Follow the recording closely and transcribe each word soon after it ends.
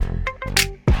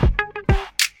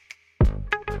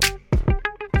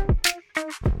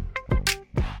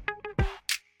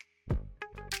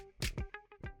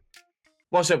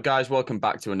What's up, guys? Welcome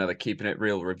back to another Keeping It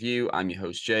Real review. I'm your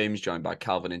host, James, joined by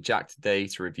Calvin and Jack today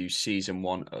to review Season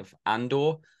 1 of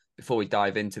Andor. Before we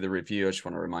dive into the review, I just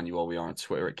want to remind you all we are on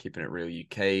Twitter at Keeping It Real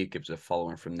UK. Give us a follow,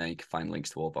 and from there you can find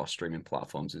links to all of our streaming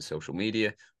platforms and social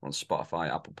media. We're on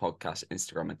Spotify, Apple Podcasts,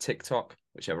 Instagram, and TikTok.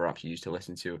 Whichever app you use to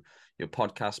listen to your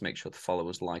podcast, make sure to follow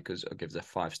us, like us, or give us a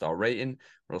 5-star rating.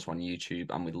 We're also on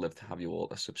YouTube, and we'd love to have you all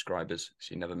as subscribers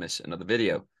so you never miss another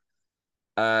video.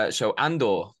 So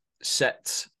Andor,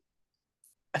 set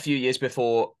a few years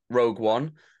before Rogue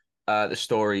One, the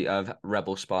story of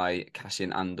rebel spy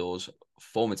Cassian Andor's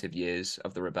formative years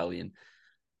of the rebellion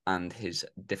and his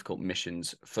difficult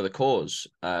missions for the cause,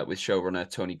 with showrunner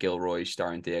Tony Gilroy,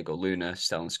 starring Diego Luna,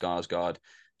 Stellan Skarsgård,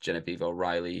 Genevieve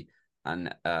O'Reilly,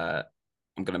 and I'm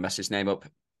going to mess his name up,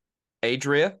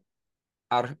 Adria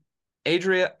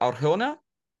Arjona?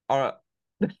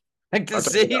 I can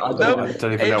see. I No,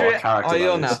 don't even know what Adria character that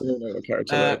Arjona. is. I don't know what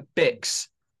character that. Bix.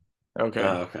 Okay.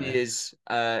 Oh, She okay. is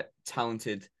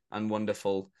talented and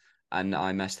wonderful, and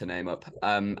I messed her name up.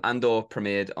 Andor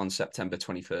premiered on September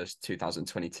 21st,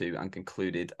 2022, and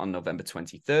concluded on November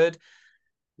 23rd.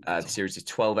 The series is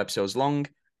 12 episodes long,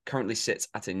 currently sits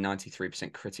at a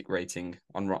 93% critic rating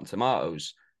on Rotten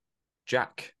Tomatoes.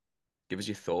 Jack, give us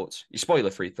your thoughts, your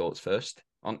spoiler-free thoughts first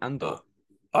on Andor.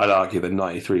 I'd argue that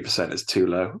 93% is too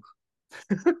low.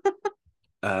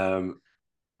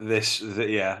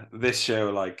 This show,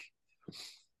 like,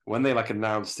 when they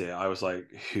announced it, I was like,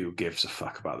 who gives a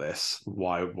fuck about this?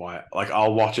 Why? Like,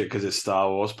 I'll watch it because it's Star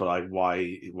Wars, but like,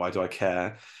 why do I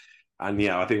care? And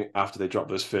yeah, I think after they dropped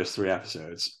those first 3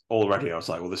 episodes, already I was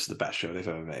like, well, this is the best show they've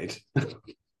ever made.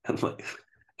 And like,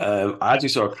 I actually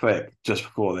saw a clip just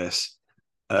before this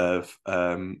of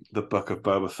the Book of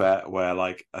Boba Fett, where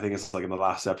like I think it's like in the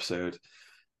last episode,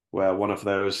 where one of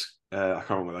those I can't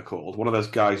remember what they're called, one of those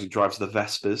guys who drives the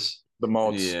Vespers, The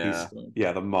mods.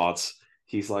 Yeah. the mods.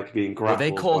 He's like being Were they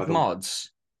grappled by called the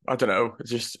mods? I don't know.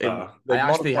 It's just I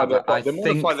actually have. I they modify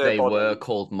think their they body. were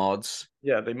called mods.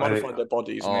 Yeah, they I modified think, their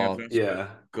bodies and they have Oh this. yeah.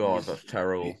 God, that's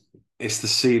terrible. It's the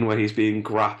scene where he's being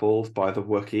grappled by the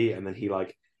Wookiee, and then he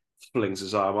like flings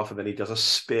his arm off, and then he does a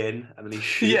spin, and then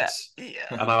he Yeah, shoots. yeah.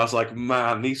 And I was like,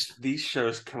 man, these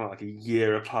shows come out like a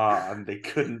year apart, and they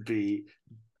couldn't be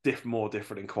more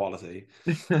different in quality.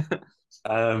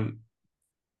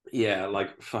 Yeah,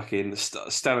 like fucking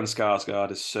Stellan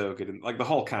Skarsgård is so good, and like the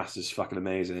whole cast is fucking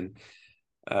amazing.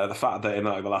 The fact that in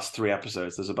like the last 3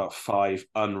 episodes, there's about 5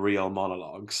 unreal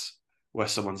monologues where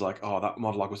someone's like, "Oh, that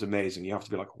monologue was amazing." You have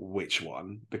to be like, "Which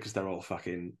one?" Because they're all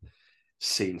fucking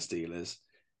scene stealers.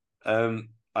 I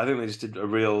think they just did a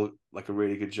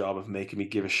really good job of making me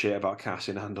give a shit about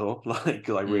Cassian Andor. Like,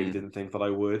 'cause I really didn't think that I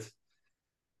would.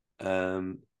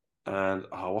 And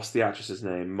what's the actress's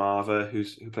name? Marva, who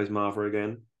plays Marva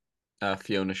again?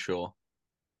 Fiona Shaw.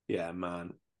 Yeah,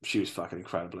 man, she was fucking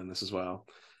incredible in this as well.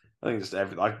 I think just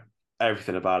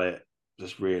everything about it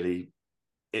just really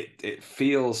it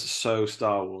feels so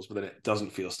Star Wars, but then it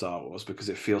doesn't feel Star Wars because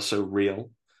it feels so real,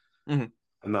 Mm-hmm.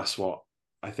 and that's what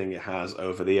I think it has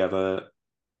over the other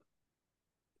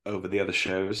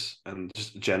shows and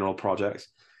just general projects.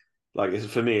 Like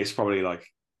for me, it's probably like,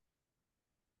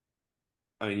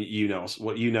 I mean,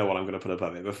 what I'm going to put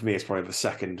above it, but for me, it's probably the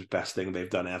second best thing they've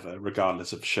done ever,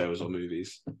 regardless of shows or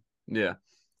movies. Yeah.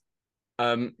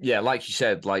 Yeah, like you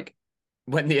said, like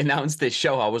when they announced this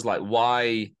show, I was like,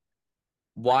 why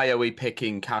are we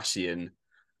picking Cassian?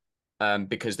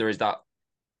 Because there is the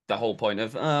whole point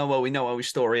of, well, we know how his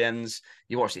story ends.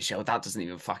 You watch this show, that doesn't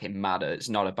even fucking matter. It's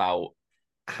not about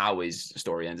how his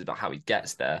story ends, about how he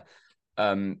gets there.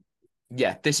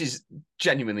 Yeah, this is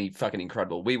genuinely fucking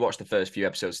incredible. We watched the first few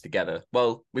episodes together.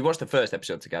 Well, we watched the first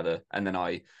episode together, and then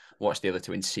I watched the other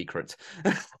two in secret.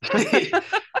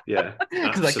 Yeah,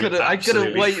 Because I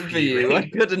couldn't wait for you. I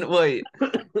couldn't wait.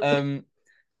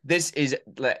 This is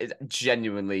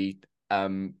genuinely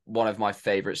one of my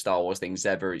favorite Star Wars things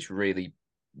ever. It's really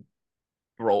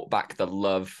brought back the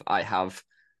love I have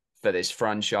for this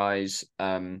franchise.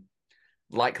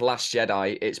 Like Last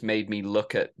Jedi, it's made me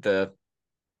look at the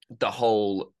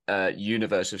whole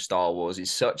universe of Star Wars in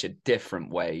such a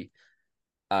different way.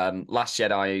 Last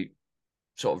Jedi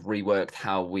sort of reworked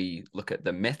how we look at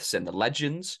the myths and the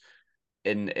legends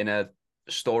in a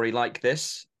story like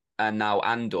this, and now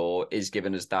Andor is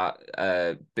giving us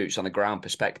that boots on the ground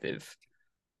perspective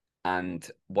and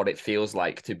what it feels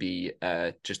like to be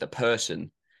just a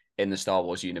person in the Star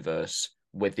Wars universe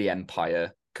with the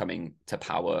Empire coming to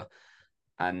power,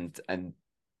 and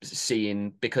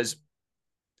seeing, because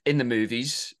in the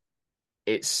movies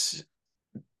it's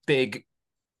big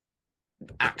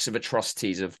acts of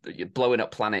atrocities of blowing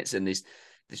up planets and this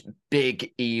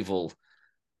big evil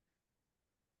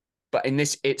But in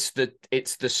this, it's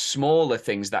the smaller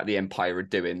things that the Empire are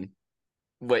doing,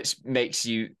 which makes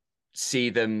you see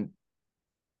them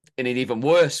in an even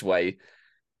worse way.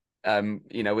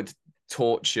 With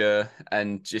torture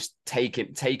and just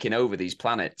taking over these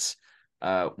planets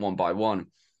one by one.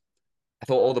 I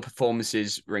thought all the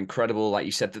performances were incredible. Like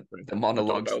you said, the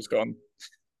monologues. That was gone.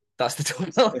 That's the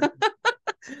total.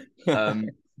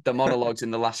 The monologues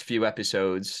in the last few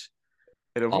episodes.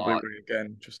 It'll probably be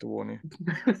again, just to warn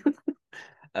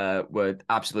you. Were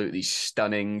absolutely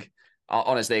stunning.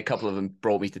 Honestly, a couple of them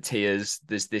brought me to tears.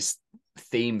 There's this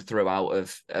theme throughout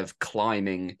of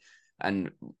climbing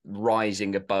and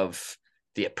rising above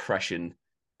the oppression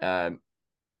in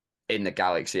the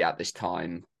galaxy at this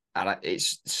time. And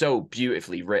it's so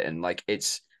beautifully written. Like,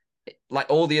 it's like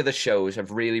all the other shows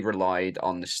have really relied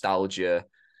on nostalgia,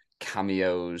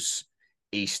 cameos,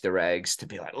 Easter eggs to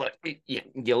be like, look,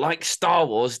 you like Star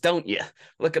Wars, don't you?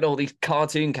 Look at all these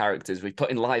cartoon characters we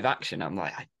put in live action. I'm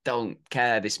like, I don't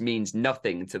care. This means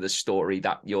nothing to the story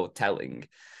that you're telling.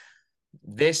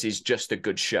 This is just a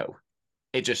good show.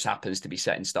 It just happens to be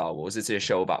set in Star Wars. It's a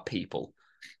show about people.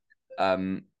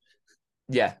 Other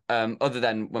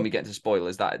than when we get into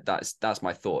spoilers, that's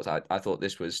my thoughts. I thought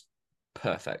this was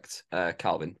perfect.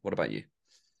 Calvin, what about you?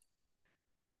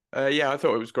 I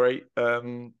thought it was great.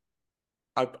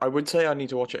 I would say I need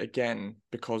to watch it again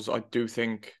because I do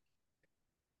think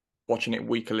watching it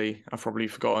weekly, I've probably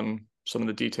forgotten some of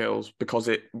the details because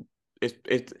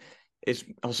it's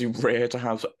obviously rare to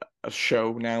have a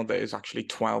show now that is actually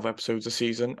 12 episodes a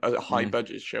season, a high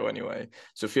budget show anyway.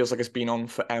 So it feels like it's been on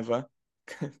forever.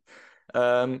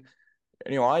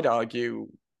 I'd argue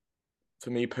for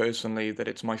me personally that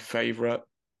it's my favorite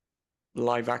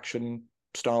live action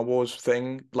Star Wars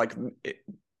thing. Like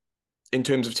in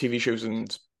terms of TV shows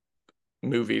and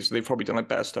movies, they've probably done like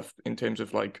better stuff in terms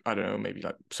of like, I don't know, maybe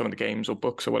like some of the games or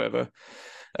books or whatever.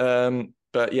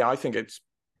 But yeah, I think it's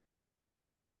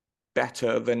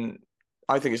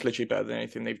literally better than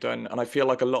anything they've done. And I feel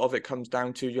like a lot of it comes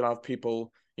down to, you'll have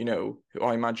people, who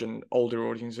I imagine older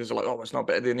audiences are like, oh, it's not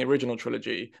better than the original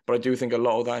trilogy. But I do think a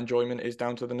lot of that enjoyment is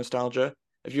down to the nostalgia.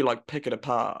 If you like pick it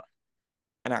apart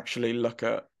and actually look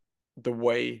at the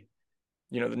way,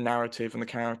 the narrative and the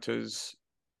characters,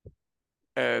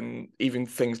 and even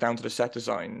things down to the set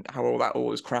design, how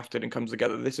all is crafted and comes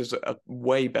together, this is a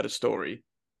way better story.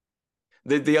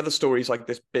 The other stories like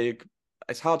this big,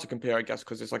 it's hard to compare, I guess,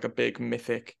 because it's like a big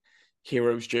mythic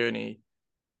hero's journey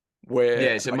where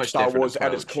it's a like much Star different Wars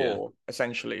approach, at its core,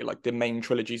 essentially, like the main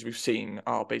trilogies we've seen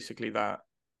are basically that,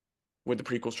 with the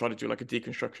prequels try to do like a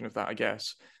deconstruction of that, I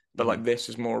guess. But like this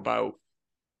is more about,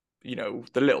 the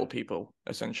little people,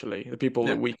 essentially, the people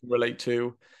that we can relate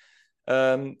to.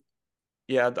 What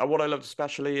I loved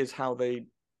especially is how they,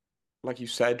 like you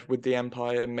said, with the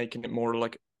Empire, making it more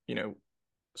like,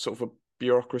 sort of a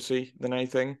bureaucracy than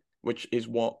anything, which is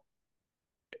what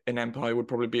an empire would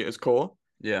probably be at its core.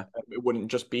 Yeah. It wouldn't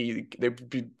just be, they would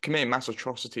be committing mass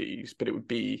atrocities, but it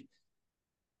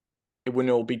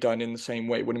wouldn't all be done in the same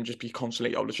way. It wouldn't just be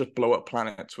constantly, let's just blow up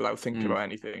planets without thinking about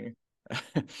anything.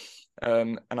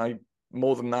 And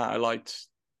more than that, I liked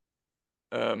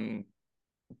the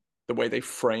way they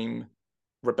frame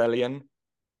rebellion.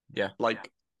 Yeah.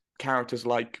 Like characters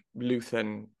like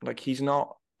Luthen, like he's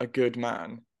not a good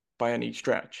man by any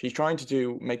stretch. He's trying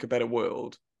to make a better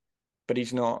world, but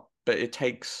he's not. But it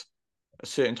takes a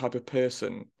certain type of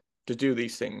person to do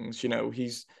these things.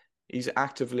 He's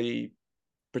actively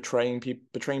betraying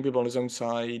people on his own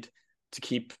side to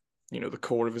keep, the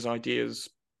core of his ideas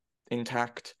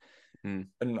intact.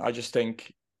 And I just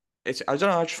think I don't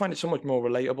know, I just find it so much more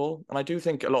relatable. And I do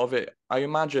think a lot of it, I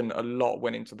imagine a lot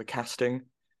went into the casting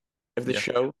of this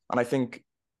show. And I think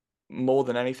more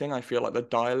than anything, I feel like the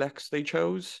dialects they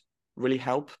chose really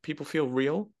help people feel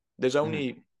real. There's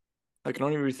only, I can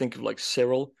only really think of like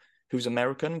Cyril, who's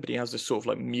American, but he has this sort of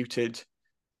like muted,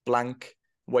 blank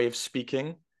way of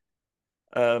speaking,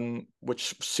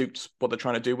 which suits what they're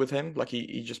trying to do with him. Like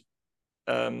he just,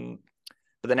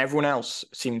 but then everyone else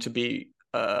seemed to be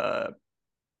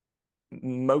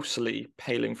mostly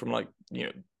hailing from like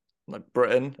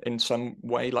Britain in some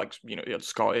way, like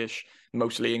Scottish,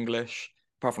 mostly English,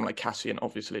 apart from like Cassian,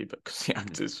 obviously, but because the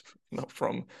actor's not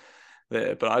from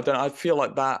there. But I feel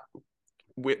like that,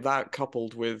 with that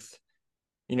coupled with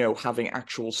having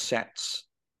actual sets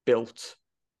built,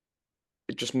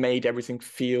 it just made everything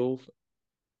feel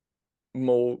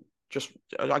more just,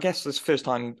 I guess this first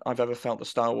time I've ever felt the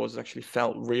Star Wars actually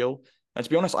felt real. And to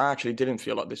be honest, I actually didn't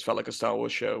feel like this felt like a Star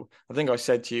Wars show. I think I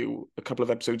said to you a couple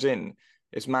of episodes in,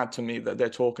 it's mad to me that they're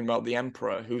talking about the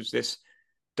Emperor, who's this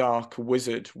dark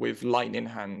wizard with lightning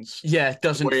hands. Yeah, it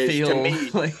doesn't Whereas to feel me,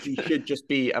 like he should just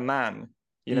be a man,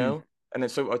 you know? And then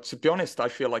so to be honest, I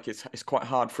feel like it's quite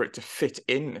hard for it to fit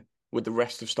in with the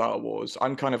rest of Star Wars.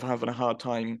 I'm kind of having a hard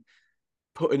time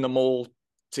putting them all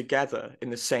together in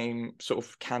the same sort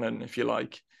of canon, if you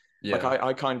like. Like yeah.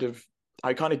 I kind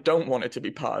of don't want it to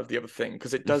be part of the other thing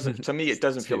because it doesn't to me it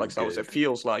doesn't feel Too like Star Wars. good. It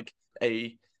feels like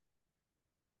a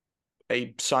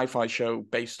sci-fi show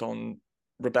based on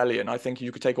rebellion. I think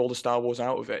you could take all the Star Wars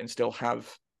out of it and still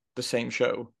have the same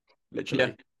show, literally.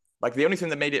 Yeah. Like the only thing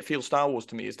that made it feel Star Wars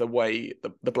to me is the way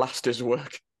the blasters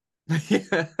work.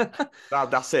 Yeah.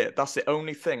 That's it. That's the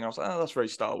only thing. I was like, oh, that's very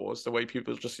Star Wars. The way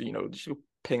people just, just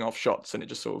ping off shots and it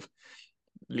just sort of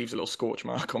leaves a little scorch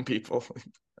mark on people.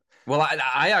 Well,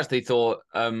 I actually thought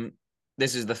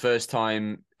this is the first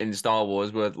time in Star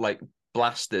Wars where like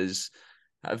blasters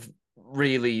have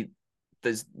really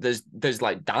there's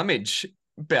like damage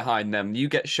behind them. You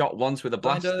get shot once with a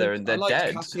blaster and I they're liked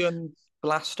dead. Cassian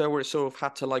Blaster where it sort of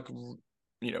had to like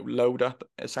load up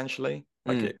essentially.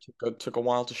 Like it took a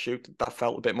while to shoot. That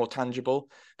felt a bit more tangible.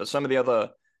 But some of the other,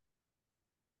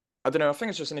 I don't know. I think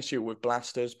it's just an issue with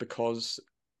blasters because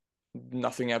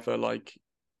nothing ever like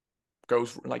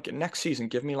goes like next season.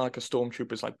 Give me like a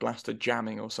stormtrooper's like blaster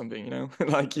jamming or something.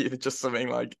 Like just something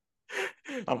like.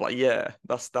 I'm like, yeah,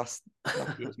 that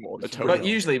feels more the tone. But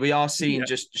usually we are seeing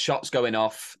just shots going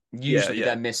off. Usually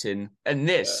they're missing, and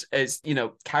this is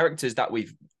characters that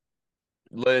we've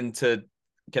learned to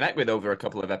connect with over a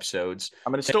couple of episodes.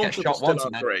 I mean, Stormtroopers still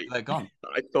aren't great. They're gone.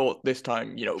 I thought this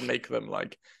time, make them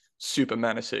like super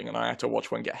menacing, and I had to watch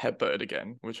one get headbutted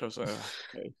again, which was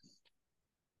okay.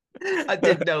 I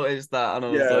did notice that, and I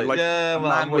was like, yeah,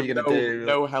 man, what are you gonna do?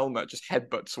 No helmet, just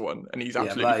headbutts one, and he's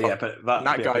absolutely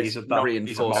that guy's he's a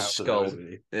reinforced skull.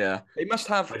 Yeah, they must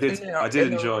have. I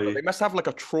did enjoy. They must have like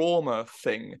a trauma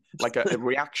thing, like a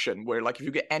reaction where, like, if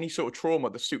you get any sort of trauma,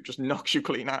 the suit just knocks you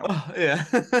clean out. Yeah.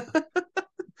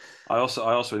 I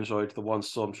also enjoyed the one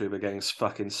stormtrooper getting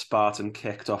fucking Spartan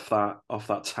kicked off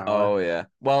that tower. Oh yeah.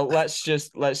 Well,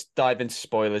 let's dive into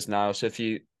spoilers now. So if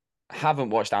you haven't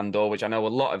watched Andor, which I know a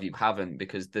lot of you haven't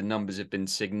because the numbers have been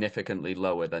significantly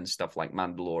lower than stuff like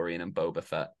Mandalorian and Boba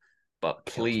Fett, but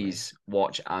please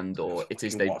watch Andor. It's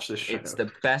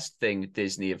the best thing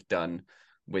Disney have done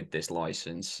with this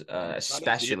license,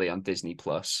 especially on Disney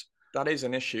Plus. That is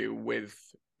an issue with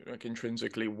like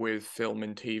intrinsically with film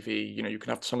and TV. You can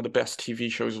have some of the best TV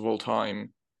shows of all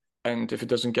time, and if it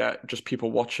doesn't get just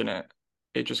people watching it,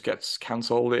 it just gets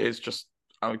cancelled. It is just,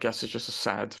 I guess, it's just a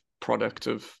sad product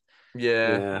of.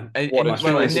 Yeah.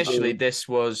 Initially this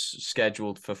was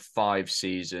scheduled for 5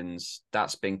 seasons.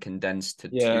 That's been condensed to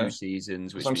 2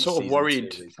 seasons. Which I'm sort of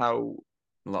worried how.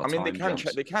 I mean, they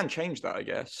can change that, I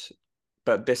guess.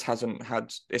 But this hasn't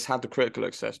had. It's had the critical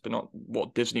access, but not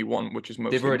what Disney want, which is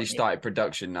mostly. They've already started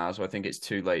production now, so I think it's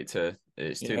too late to.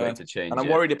 It's too late to change. And I'm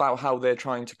worried about how they're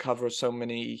trying to cover so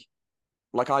many.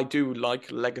 Like, I do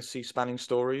like legacy spanning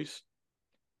stories,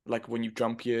 like when you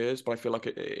jump years, but I feel like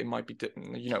it might be,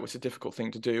 it's a difficult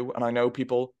thing to do. And I know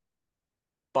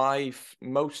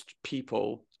most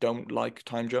people don't like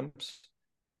time jumps,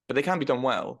 but they can be done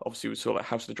well. Obviously, we saw like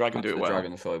House of the Dragon do it well.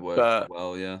 Dragon, I thought it worked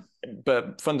well, yeah.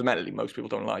 But fundamentally, most people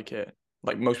don't like it.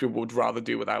 Like, most people would rather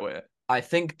do without it. I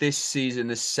think this season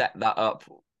has set that up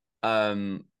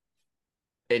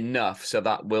enough so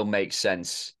that will make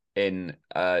sense in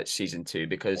season 2,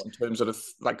 because in terms of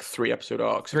like 3 episode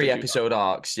arcs. 3 episode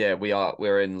arcs, yeah,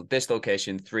 we're in this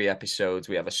location, 3 episodes.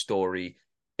 We have a story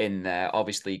in there.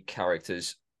 Obviously,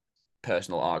 characters'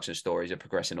 personal arcs and stories are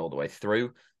progressing all the way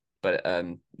through. But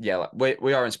yeah,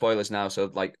 we are in spoilers now. So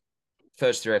like,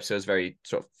 first 3 episodes very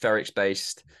sort of Ferrix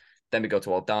based. Then we go to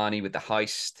Aldhani with the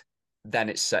heist. Then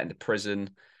it's set in the prison,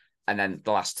 and then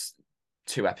the last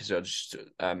 2 episodes.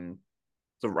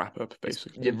 The wrap up,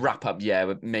 basically. Wrap up,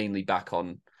 yeah, mainly back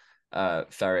on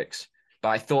Ferrix. But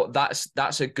I thought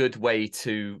that's a good way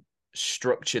to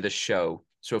structure the show.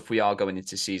 So if we are going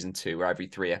into season 2, where every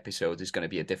 3 episodes is going to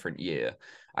be a different year,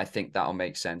 I think that'll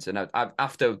make sense. And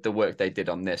after the work they did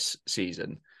on this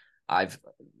season, I've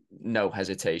no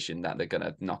hesitation that they're going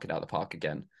to knock it out of the park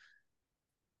again.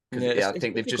 Because I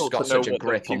think they've just got such a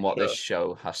grip on what this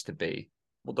show has to be.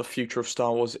 What the future of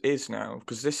Star Wars is now,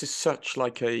 because this is such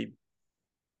like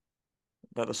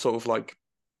that are sort of like,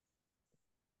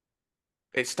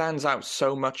 it stands out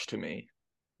so much to me.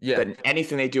 Yeah. That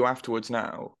anything they do afterwards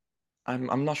now,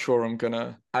 I'm not sure I'm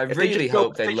gonna. I really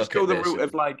hope they look go at the this route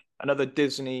of like another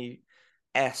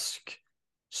Disney-esque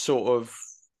sort of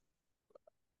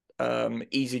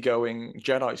easygoing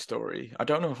Jedi story. I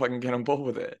don't know if I can get on board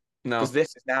with it. No, because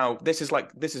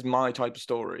this is my type of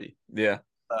story. Yeah.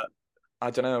 I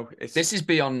don't know. This is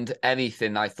beyond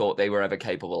anything I thought they were ever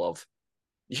capable of.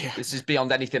 Yeah. This is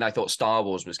beyond anything I thought Star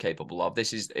Wars was capable of.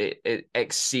 It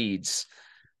exceeds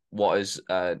what has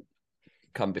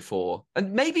come before,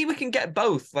 and maybe we can get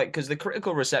both. Like, because the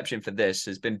critical reception for this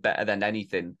has been better than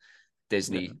anything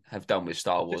Disney have done with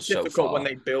Star Wars It's so difficult far. when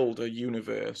they build a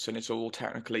universe and it's all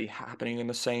technically happening in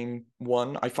the same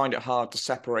one. I find it hard to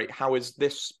separate how is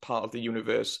this part of the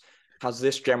universe has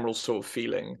this general sort of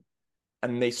feeling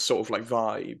and this sort of like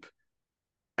vibe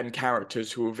and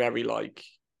characters who are very like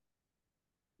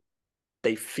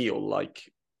they feel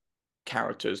like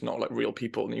characters, not like real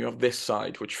people. And you have this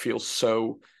side which feels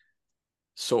so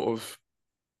sort of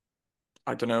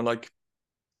I don't know, like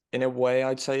in a way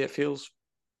I'd say it feels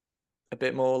a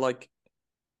bit more like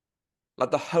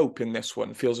the hope in this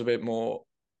one feels a bit more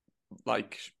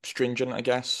like stringent, I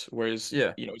guess. Whereas,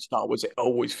 Yeah. Star Wars, it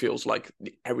always feels like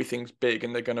everything's big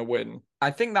and they're gonna win.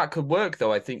 I think that could work,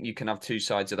 though. I think you can have two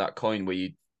sides of that coin where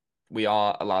we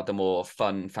are allowed the more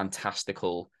fun,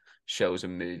 fantastical shows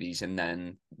and movies, and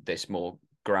then this more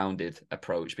grounded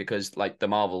approach. Because like the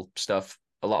Marvel stuff,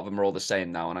 a lot of them are all the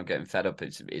same now, and I'm getting fed up.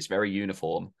 It's very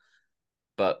uniform.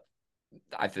 But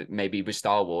I think maybe with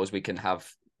Star Wars, we can have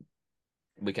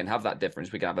that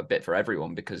difference. We can have a bit for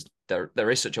everyone because there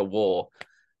is such a war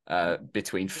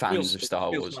between fans of Star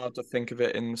It feels Wars. hard to think of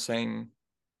it in the same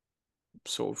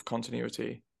sort of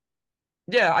continuity.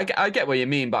 Yeah, I get what you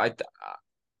mean, but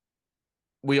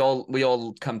we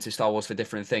all come to Star Wars for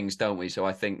different things, don't we? So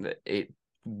I think that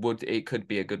it could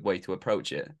be a good way to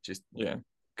approach it. Just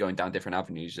going down different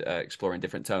avenues, exploring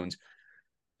different tones.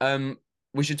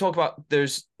 We should talk about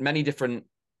there's many different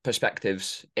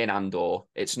perspectives in Andor.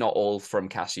 It's not all from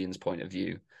Cassian's point of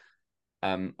view.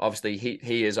 Obviously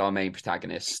he is our main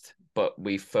protagonist, but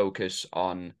we focus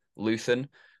on Luthen,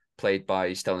 played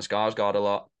by Stellan Skarsgård a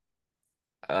lot.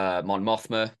 Mon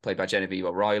Mothma, played by Genevieve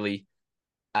O'Reilly,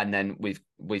 and then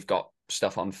we've got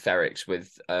stuff on Ferrix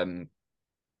with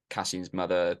Cassian's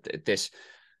mother, this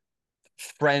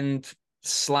friend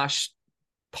slash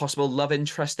possible love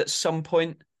interest at some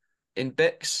point in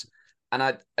Bix, and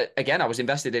I was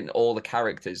invested in all the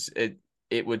characters.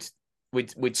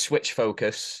 We'd switch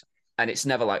focus, and it's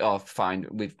never like, oh, fine,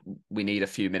 we need a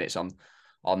few minutes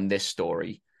on this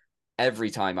story.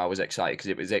 Every time I was excited because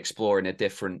it was exploring a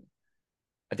different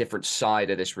side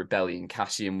of this rebellion.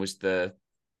 Cassian was the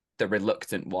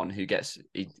reluctant one who gets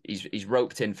he's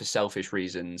roped in for selfish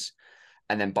reasons,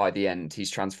 and then by the end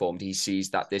he's transformed. He sees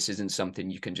that this isn't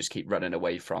something you can just keep running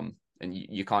away from, and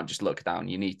you can't just look down.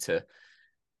 You need to,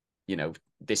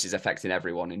 this is affecting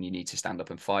everyone, and you need to stand up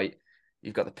and fight.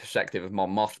 You've got the perspective of Mon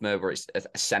Mothma, where it's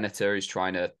a senator who's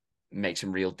trying to make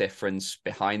some real difference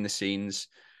behind the scenes,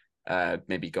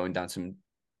 maybe going down some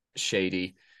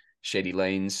shady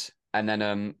lanes. And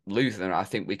then Luthen, I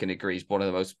think we can agree, is one of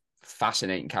the most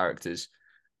fascinating characters,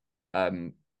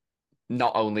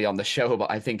 not only on the show,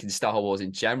 but I think in Star Wars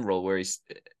in general, where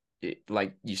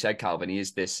like you said, Calvin,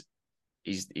 he's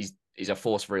a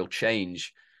force for real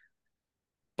change.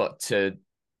 But to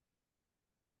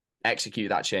execute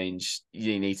that change,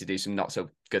 you need to do some not so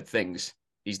good things.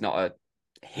 He's not a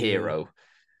hero.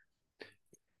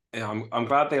 Yeah, I'm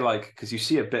glad they because you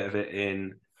see a bit of it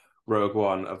in Rogue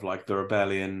One of like the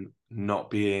rebellion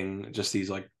not being just these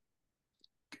like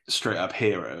straight up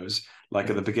heroes. Like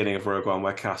at the beginning of Rogue One,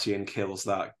 where Cassian kills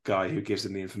that guy who gives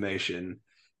him the information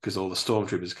because all the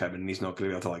stormtroopers come in and he's not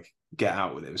going to be able to like get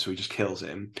out with him, so he just kills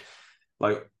him.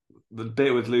 Like the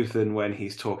bit with Luthen when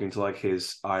he's talking to like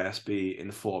his ISB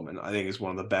informant, I think is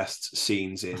one of the best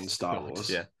scenes in Star Wars.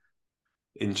 Yeah.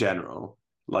 In general,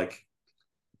 like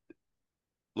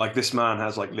this man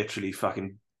has like literally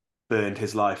fucking burned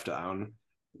his life down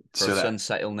So a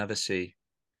sunset he'll never see.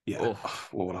 Yeah,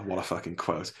 what a fucking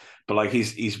quote. But like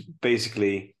he's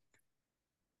basically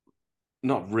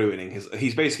not ruining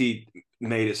he's basically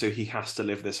made it so he has to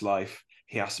live this life.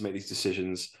 He has to make these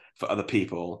decisions for other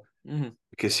people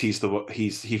because he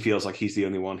feels like he's the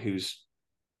only one who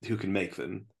can make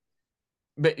them.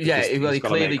 But yeah, he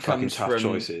clearly comes tough from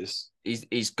choices.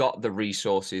 He's got the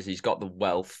resources, he's got the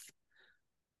wealth,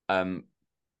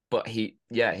 but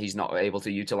he's not able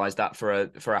to utilize that for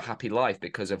a happy life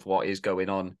because of what is going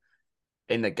on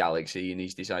in the galaxy, and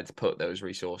he's decided to put those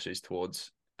resources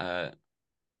towards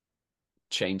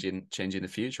changing the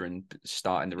future and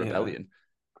starting the rebellion.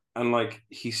 And like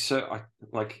he's so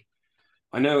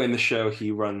I know in the show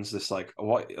he runs this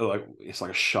it's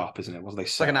like a shop, isn't it? What do they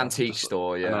say? Like an antique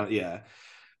store, yeah. Yeah.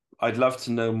 I'd love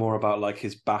to know more about like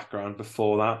his background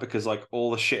before that, because like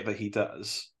all the shit that he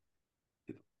does,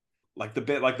 like the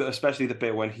bit especially the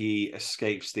bit when he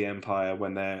escapes the Empire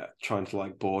when they're trying to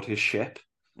like board his ship.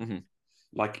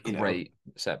 Like, you know, Great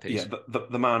set piece. yeah,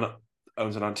 the man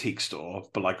owns an antique store,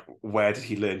 but like, where did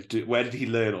he learn? Where did he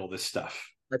learn all this stuff?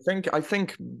 I don't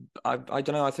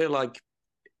know. I feel like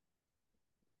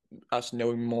us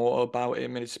knowing more about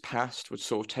him in his past would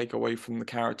sort of take away from the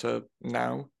character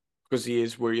now because he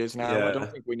is where he is now. I don't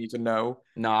Yeah, think we need to know.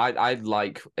 No, I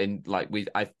like in like we.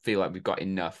 I feel like we've got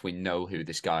enough. We know who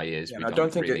this guy is. Yeah, We I don't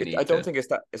don't think really I need don't to. think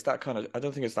it's that kind of I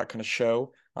don't think it's that kind of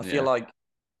show. Yeah,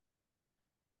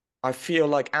 I feel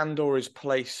like Andor is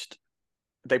placed.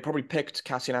 They probably picked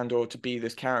Cassian Andor to be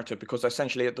this character because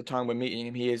essentially at the time we're meeting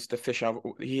him, he is the fish out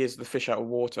of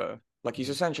water. Like he's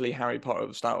essentially Harry Potter of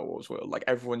the Star Wars world. Like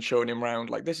everyone's showing him around,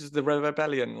 like this is the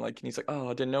rebellion. Like and he's like, oh,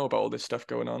 I didn't know about all this stuff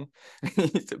going on.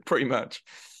 Pretty much.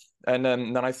 And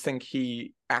then I think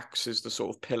he acts as the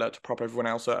sort of pillar to prop everyone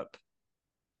else up.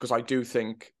 Because I do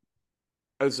think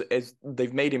as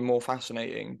they've made him more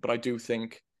fascinating, but I do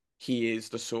think he is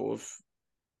the sort of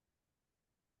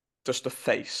just the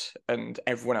face, and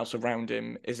everyone else around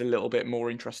him is a little bit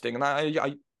more interesting. And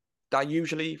that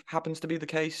usually happens to be the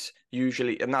case.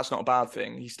 Usually, and that's not a bad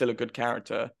thing. He's still a good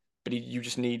character, but you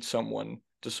just need someone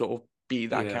to sort of be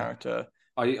that yeah. character,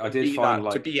 I did find to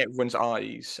like, be everyone's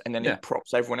eyes, and then he yeah,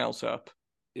 props everyone else up.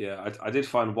 yeah, I did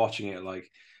find watching it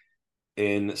like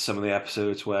in some of the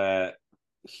episodes where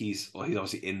he's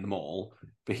obviously in them all,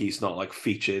 but he's not like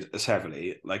featured as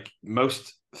heavily. Like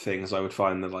most things, I would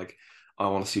find that like I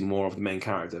want to see more of the main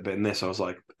character, but in this, I was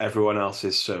like, everyone else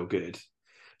is so good,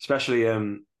 especially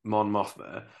Mon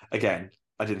Mothma. Again,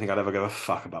 I didn't think I'd ever give a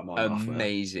fuck about Mon Mothma.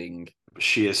 amazing. But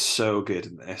she is so good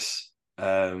in this.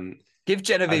 Give I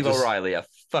Genevieve just O'Reilly a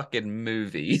fucking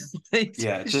movie. This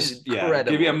yeah, is just yeah,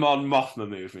 give me a incredible. Mon Mothma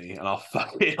movie, and I'll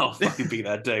fucking be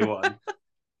there day one.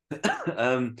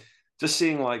 um, just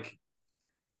seeing like,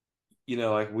 you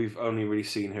know, like we've only really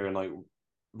seen her in like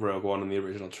Rogue One and the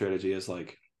original trilogy as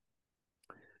like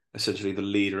essentially the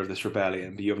leader of this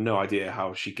rebellion, but you have no idea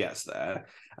how she gets there.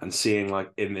 And seeing like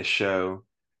in this show,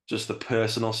 just the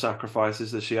personal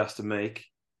sacrifices that she has to make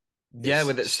Yeah,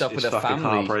 with it stuff with is her fucking family.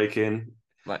 heartbreaking.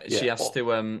 Like Yeah,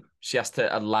 she has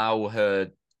to allow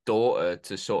her daughter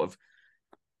to sort of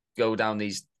go down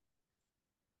these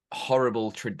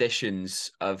horrible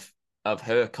traditions of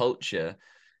her culture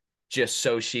just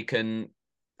so she can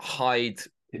hide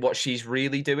what she's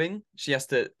really doing. She has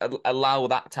to allow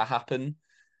that to happen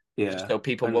just yeah, so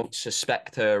people and won't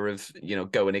suspect her of,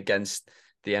 going against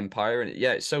the empire. And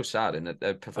yeah, it's so sad, and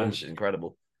the performance and is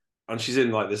incredible. and she's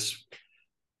in like this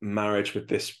marriage with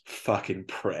this fucking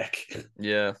prick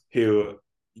Yeah. who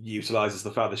utilizes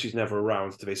the fact that she's never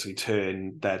around to basically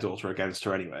turn their daughter against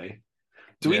her anyway.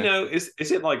 Do we Yeah. know, is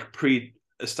it like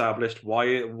pre-established why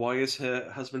is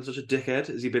her husband such a dickhead?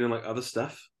 Has he been in like other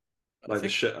stuff? I Like the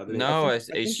think shit. No,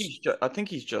 I think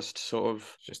he's just sort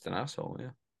of just an asshole. Yeah.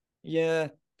 yeah.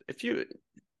 If you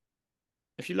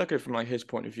look at it from like his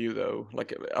point of view though,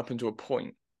 like up until a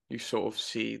point, you sort of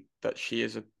see that she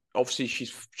is obviously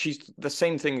she's the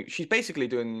same thing. She's basically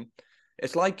doing.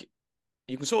 It's like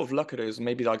you can sort of look at it as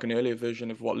maybe like an earlier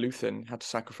version of what Luthen had to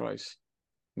sacrifice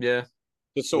Yeah.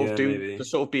 Yeah, maybe. to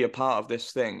sort of be a part of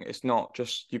this thing. It's not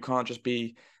just you can't just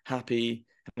be happy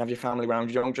and have your family around.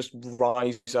 You don't just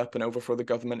rise up and overthrow the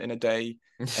government in a day,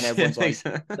 and everyone's like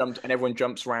jumped and everyone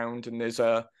jumps around and there's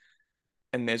a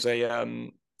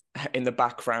in the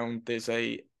background there's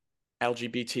a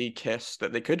LGBT kiss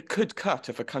that they could cut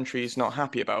if a country is not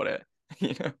happy about it.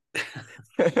 You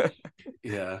know.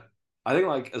 Yeah. I think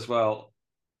like as well,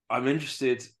 I'm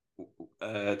interested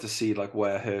to see like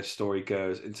where her story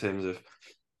goes in terms of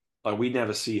like we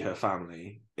never see her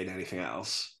family in anything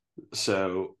else.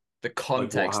 So the like what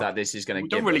context that happened? this is going to we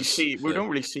don't give really us. see we don't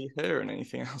really see her in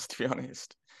anything else, to be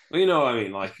honest. Well, you know what I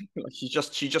mean? Like Like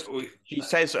we, she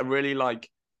says a really like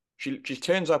she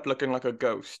turns up looking like a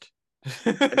ghost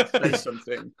and says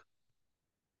something.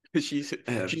 She's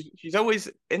yeah, she's always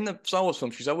in the Star Wars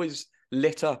film. She's always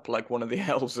lit up like one of the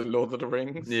elves in Lord of the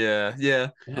Rings. Yeah, yeah.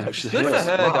 yeah, she's Good for hers.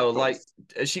 her though. Like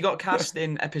Sparkles. she got cast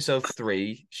in episode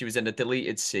 3. She was in a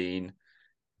deleted scene.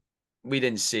 We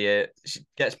didn't see it. She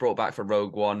gets brought back for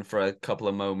Rogue One for a couple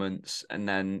of moments, and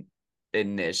then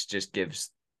in this just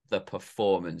gives the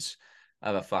performance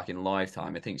of a fucking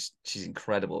lifetime. I think she's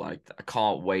incredible. I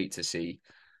can't wait to see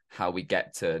how we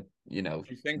get to Do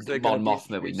you think they're going to Mon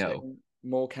be Mothma. We know. introducing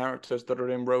more characters that are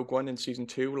in Rogue One in season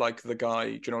 2, like the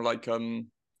guy, do you know, like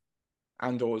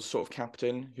Andor's sort of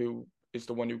captain, who is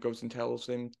the one who goes and tells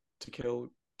him to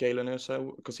kill Galen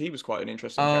Erso, because he was quite an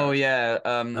interesting Oh character. yeah,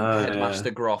 Yeah.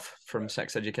 Headmaster Groff from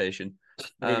Sex Education.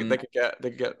 They could get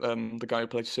the guy who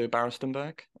plays Sir Barristan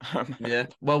back. Yeah.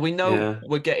 Well, we know Yeah.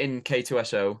 we're getting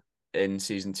K2SO in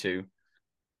season 2.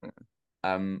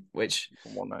 Which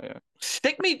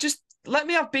Yeah. just let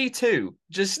me have B2.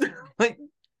 Just like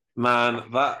Man,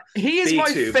 that he is my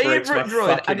B2 breaks my favorite droid,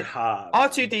 fucking and heart. Man.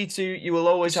 R2D2, you will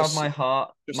always Just have my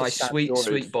heart, just a my sad sweet, droid.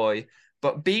 sweet boy.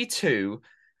 But B2,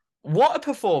 what a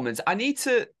performance! I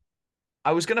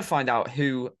was gonna find out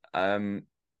who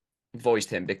voiced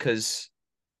him because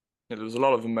there was a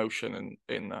lot of emotion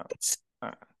in that. it's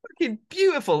fucking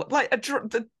beautiful. Like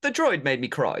the droid made me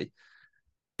cry.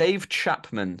 Dave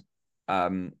Chapman,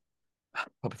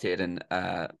 puppeteered and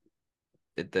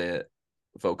did the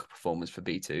vocal performance for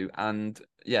B2, and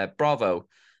yeah, bravo,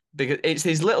 because it's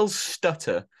his little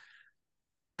stutter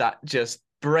that just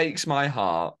breaks my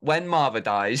heart when Marva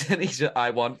dies, and he's I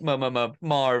want Marva.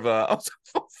 I was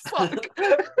like, oh, fuck.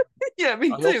 Yeah,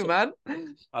 me too, man.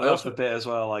 I love the bit as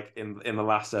well, like in the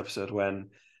last episode when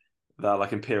that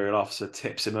like Imperial officer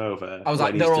tips him over. I was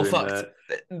when like, they're all fucked.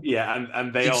 And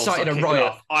they all Excited start a kicking riot.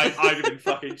 off. I'd have been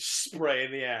fucking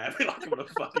spraying the air. I'd be like, I'm gonna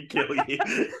fucking kill you.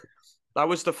 That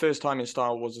was the first time in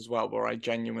Star Wars as well where I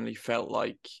genuinely felt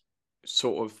like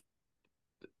sort of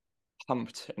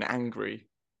pumped and angry,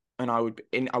 and I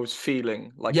was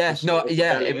feeling like Yeah, no,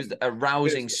 yeah, it rebellion. was a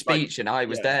rousing speech, and I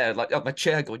was there, like up my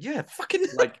chair, going, "Yeah, fucking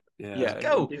like yeah,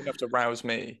 go." Enough to rouse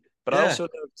me. But I also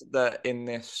loved that in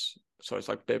this. So it's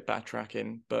like a bit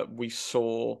backtracking, but we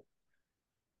saw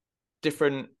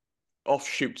different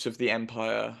offshoots of the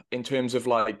Empire in terms of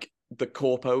like the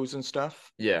corpos and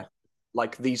stuff. Yeah,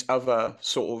 like these other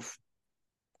sort of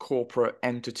corporate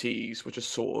entities, which are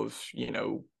sort of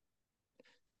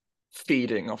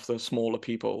feeding off the smaller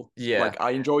people. Yeah. Like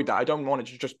I enjoyed that. I don't want it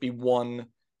to just be one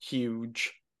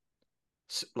huge.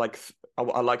 Like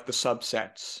I like the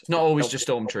subsets. It's not always just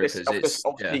stormtroopers. This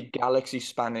obviously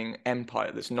galaxy-spanning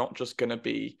empire. That's not just going to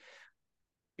be,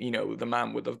 the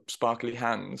man with the sparkly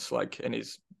hands, like in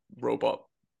his robot.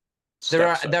 There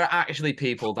are actually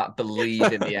people that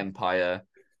believe in the empire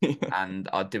and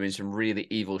are doing some really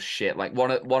evil shit. Like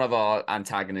one of our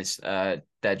antagonists,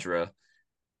 Dedra.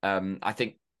 I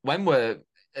think when we're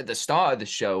at the start of the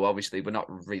show, obviously we're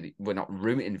not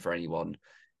rooting for anyone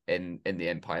in the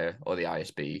Empire or the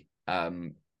ISB.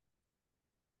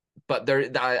 But there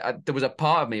was a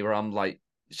part of me where I'm like,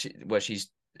 where she's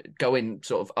going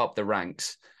sort of up the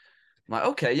ranks. I'm like,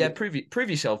 okay, yeah, prove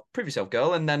yourself,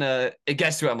 girl. And then it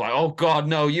gets to it, I'm like, oh god,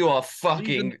 no, you are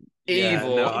fucking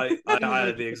evil. Yeah, no, I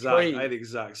had the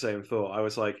exact same thought. I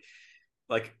was like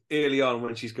early on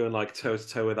when she's going like toe to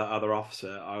toe with that other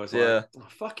officer, I was like, oh,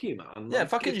 fuck you, man. Yeah, like,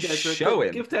 fucking show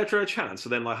him. Give Dedra a chance.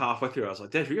 And then like halfway through, I was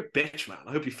like, Dedra, you're a bitch, man.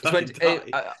 I hope you fucking die.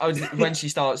 When she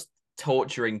starts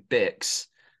torturing Bix,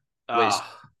 which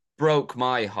broke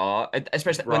my heart,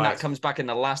 especially when that comes back in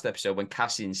the last episode when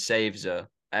Cassian saves her.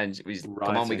 And he's,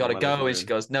 come on, we got to go. And she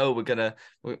goes, no,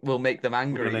 we'll make them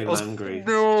angry.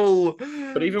 No.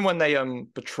 But even when they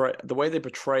betray, the way they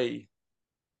betray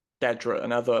Dedra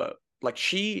and other, like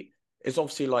she is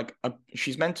obviously like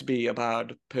she's meant to be a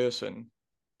bad person,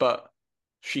 but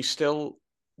she's still,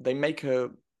 they make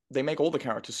all the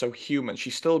characters so human.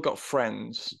 She's still got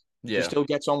friends. Yeah. She still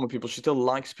gets on with people. She still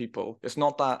likes people. It's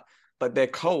not that like they're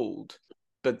cold,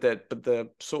 but the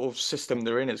sort of system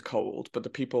they're in is cold, but the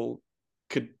people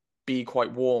could be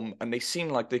quite warm, and they seem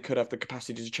like they could have the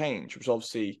capacity to change, which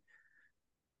obviously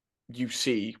you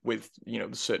see with the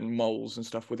certain moles and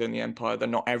stuff within the Empire. They're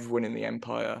not everyone in the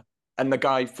Empire. And the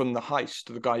guy from the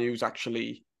heist, the guy who's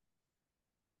actually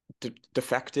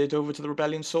defected over to the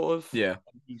rebellion, sort of,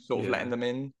 he's sort of letting them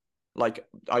in. Like,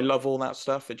 I love all that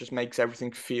stuff. It just makes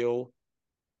everything feel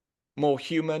more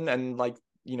human, and like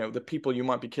the people you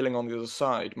might be killing on the other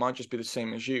side might just be the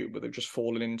same as you, but they've just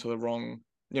fallen into the wrong.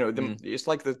 It's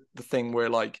like the thing where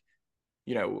like,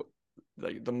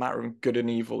 like the matter of good and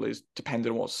evil is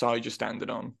dependent on what side you're standing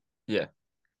on. Yeah.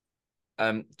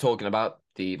 Talking about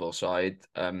the evil side,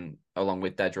 along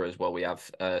with Dedra as well, we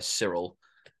have Cyril,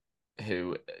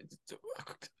 who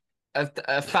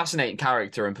a fascinating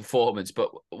character and performance,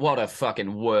 but what a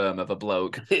fucking worm of a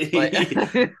bloke. Like,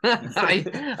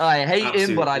 I hate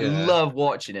him, but I love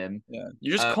watching him. Yeah,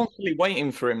 you're just constantly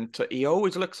waiting for him to. He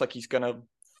always looks like he's gonna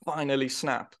finally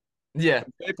snap. Yeah,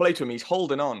 they play to him. He's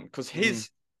holding on because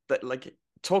that like.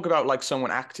 Talk about like someone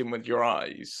acting with your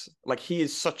eyes. Like he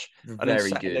is such an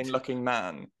unsettling looking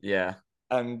man. Yeah.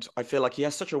 And I feel like he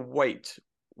has such a weight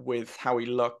with how he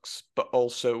looks, but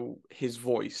also his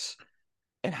voice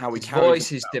and how he carries voice,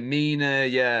 his demeanor,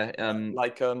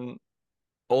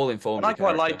 all informed. And I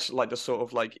quite liked like the sort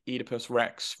of like Oedipus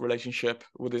Rex relationship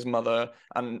with his mother.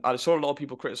 And I saw a lot of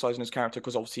people criticizing his character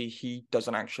because obviously he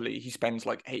spends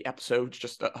like 8 episodes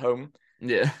just at home.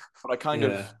 Yeah. But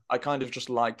I kind of just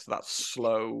liked that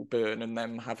slow burn and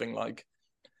them having like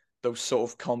those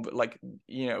sort of like,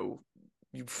 you know,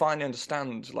 you finally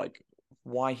understand like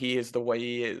why he is the way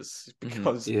he is,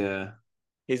 because Yeah.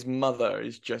 his mother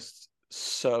is just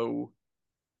so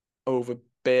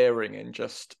overbearing and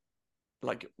just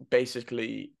like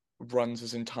basically runs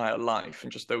his entire life,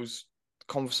 and just those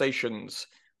conversations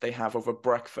they have over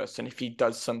breakfast, and if he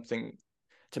does something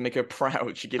to make her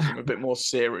proud, she gives him a bit more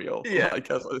cereal. Yeah. Like,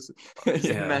 It's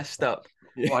yeah. messed up.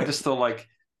 Well, I just thought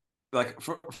like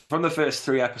from the first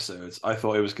 3 episodes, I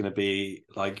thought it was going to be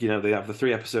like, you know, they have the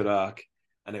 3 episode arc,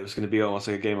 and it was going to be almost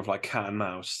like a game of like cat and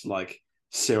mouse, like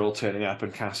Cyril turning up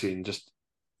and Cassian just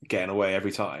getting away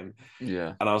every time.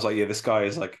 Yeah. And I was like, yeah, this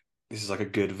is like a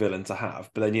good villain to have.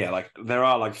 But then, yeah, like there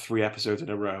are like 3 episodes in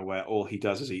a row where all he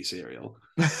does is eat cereal.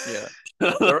 Yeah.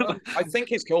 I think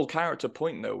his whole character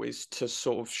point, though, is to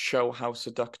sort of show how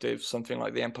seductive something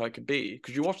like the Empire could be.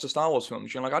 Because you watch the Star Wars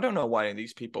films, you're like, I don't know why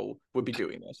these people would be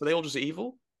doing this. Are they all just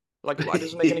evil? Like, why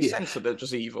doesn't make any Yeah. sense that they're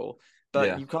just evil? But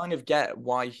Yeah. you kind of get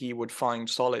why he would find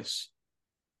solace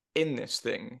in this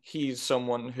thing. He's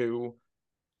someone who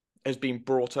has been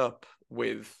brought up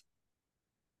with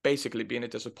basically being a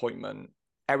disappointment.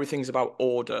 Everything's about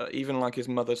order. Even like his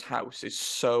mother's house is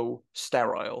so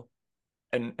sterile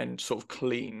and sort of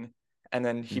clean. And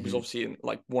then he was obviously in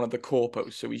like one of the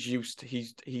corpos, so he's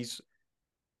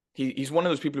one of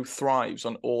those people who thrives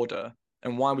on order.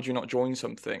 And why would you not join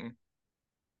something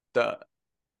that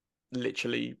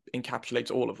literally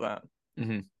encapsulates all of that?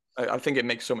 I think it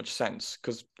makes so much sense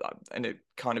because, and it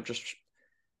kind of just,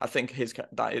 I think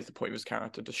that is the point of his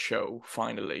character, to show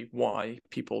finally why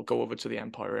people go over to the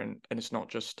Empire, and it's not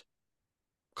just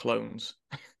clones.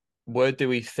 Where do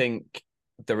we think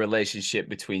the relationship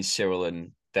between Cyril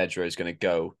and Dedra is going to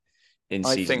go in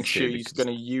I season think 2? she's going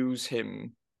to use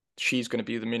him. She's going to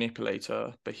be the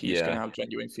manipulator, but he's going to have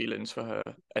genuine feelings for her,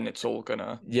 and it's all going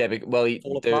to well,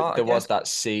 fall apart, there was that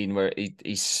scene where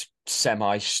he's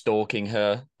semi stalking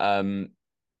her, and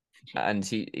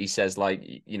he says like,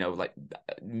 you know, like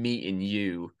meeting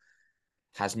you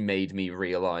has made me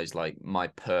realize like my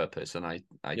purpose, and I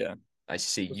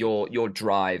see your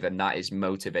drive, and that is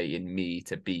motivating me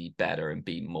to be better and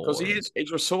be more. Because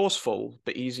he's resourceful,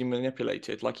 but easily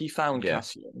manipulated. Like, he found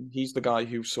Cassian. He's the guy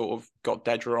who sort of got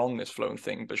Dedra on this flown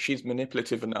thing, but she's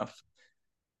manipulative enough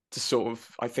to sort of,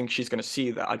 I think she's going to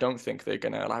see that. I don't think they're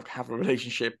going to have a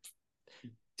relationship.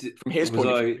 From his point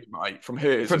of view, they might. From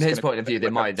hers, from his point of view, they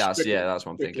might. That's what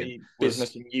I'm thinking.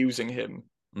 Business and using him.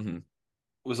 Mm-hmm.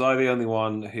 Was I the only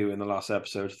one who, in the last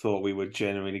episode, thought we were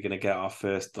genuinely going to get our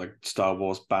first like Star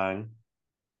Wars bang?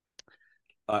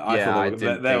 I thought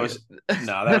there was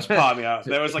part of me out.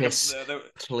 There was like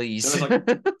please. There was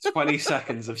like 20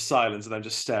 seconds of silence and them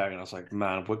just staring. And I was like,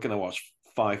 man, we're gonna watch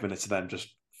 5 minutes of them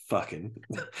just fucking.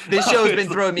 This show's been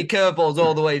throwing me curveballs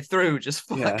all the way through. Just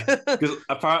fuck. Yeah, because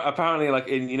apparently, like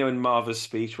in Marva's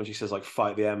speech when she says like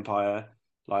fight the Empire.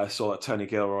 Like, I saw that Tony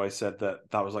Gilroy said that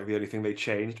was like the only thing they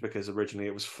changed, because originally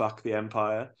it was fuck the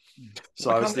Empire.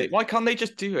 So why can't they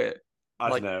just do it? I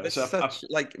don't know. So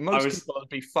most people would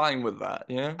be fine with that,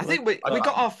 you know? I think we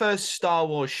got our first Star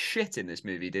Wars shit in this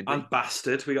movie, did we? And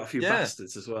bastard. We got a few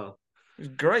bastards as well. It was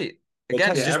great.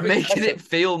 Again, just making it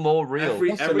feel more real.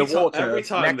 Every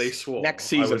time they swore, next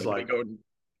season, I was like,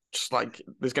 just like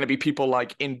there's going to be people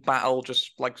like in battle,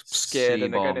 just like scared,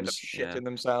 and they're going to end up shitting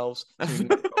themselves.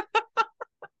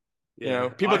 You know,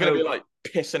 people are going to be like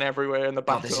pissing everywhere in the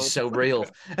battle. This is so real.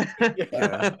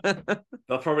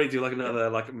 They'll probably do like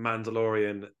another like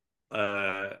Mandalorian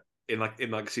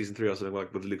in season 3 or something,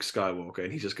 like with Luke Skywalker,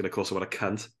 and he's just going to call someone a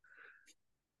cunt.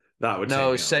 That would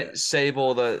save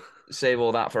all that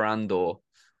for Andor.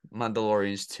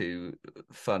 Mandalorian's too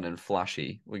fun and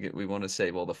flashy. We want to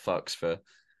save all the fucks for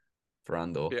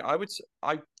Andor. Yeah,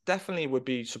 I definitely would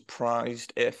be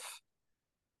surprised if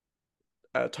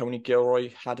Tony Gilroy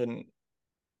hadn't,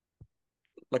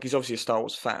 like, he's obviously a Star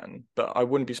Wars fan, but I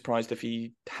wouldn't be surprised if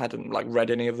he hadn't like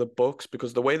read any of the books,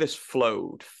 because the way this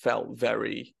flowed felt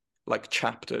very like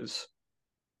chapters.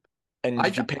 And I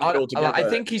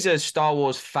think he's a Star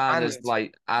Wars fan,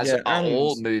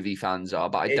 all movie fans are,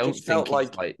 but I don't think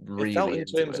he's like really. It felt in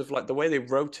terms of like the way they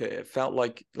wrote it. It felt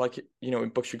like you know, in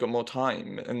books we got more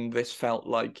time, and this felt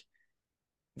like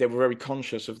they were very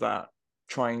conscious of that,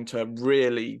 trying to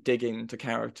really dig into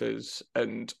characters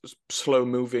and slow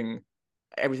moving.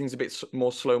 Everything's a bit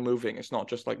more slow moving. It's not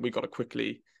just like we got to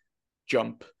quickly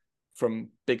jump from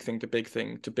big thing to big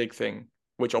thing to big thing,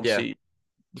 which obviously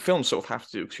the films sort of have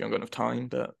to do because you haven't got enough time.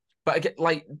 But again,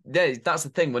 like, that's the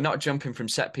thing. We're not jumping from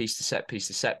set piece to set piece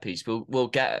to set piece. We'll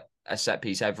get a set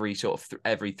piece every sort of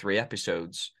every 3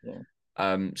 episodes.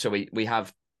 Yeah. So we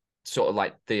have sort of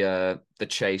like the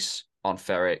chase on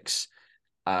Ferrix.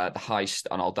 the heist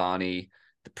on Aldani,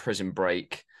 the prison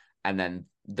break, and then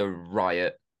the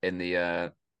riot in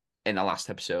the last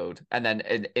episode, and then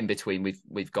in between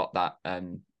we've got that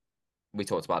we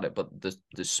talked about it, but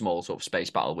the small sort of space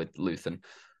battle with Luthen,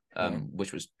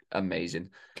 which was amazing.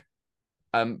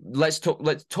 Let's talk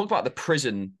about the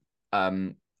prison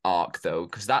arc though,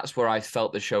 because that's where I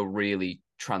felt the show really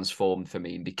transformed for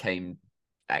me and became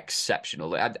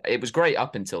exceptional. It was great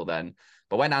up until then,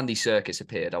 but when Andy Serkis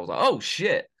appeared, I was like, oh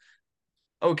shit,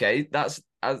 okay, that's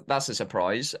a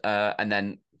surprise. And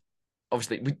then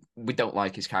obviously we don't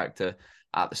like his character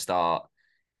at the start.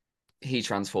 He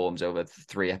transforms over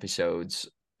 3 episodes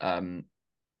when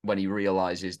he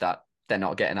realizes that they're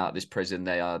not getting out of this prison.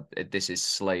 This is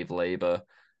slave labor.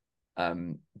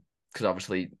 Because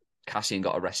obviously Cassian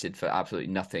got arrested for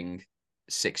absolutely nothing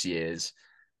 6 years.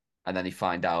 And then they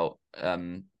find out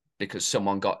because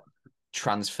someone got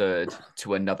transferred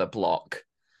to another block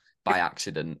by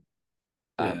accident.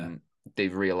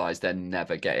 They've realized they're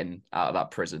never getting out of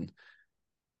that prison.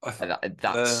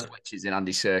 That switches in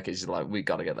Andy Serkis is like, we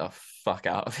got to get the fuck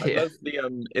out of here. I love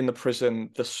the in the prison,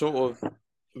 the sort of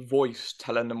voice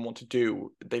telling them what to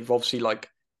do. They've obviously like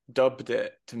dubbed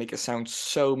it to make it sound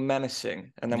so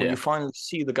menacing, and then when you finally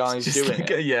see the guys doing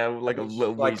it, like a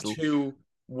little like weasel. 2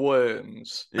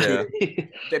 worms. Yeah,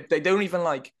 they don't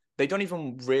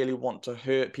even really want to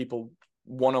hurt people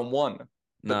one-on-one.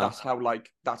 But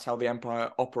that's how the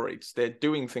Empire operates. They're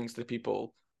doing things to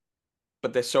people,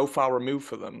 but they're so far removed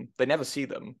from them, they never see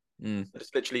them.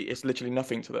 It's literally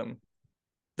nothing to them.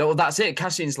 Well, that's it.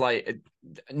 Cassian's like,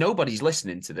 nobody's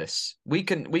listening to this. We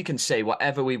can say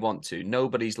whatever we want to.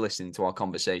 Nobody's listening to our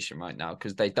conversation right now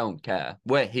because they don't care.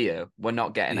 We're here. We're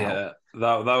not getting out.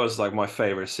 That was like my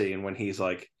favorite scene when he's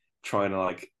like trying to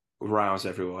like rouse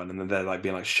everyone, and then they're like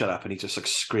being like, shut up, and he's just like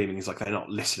screaming. He's like, they're not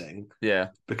listening. Yeah,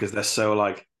 because it's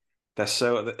like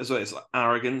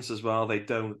arrogance as well. They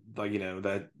don't like,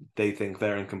 they think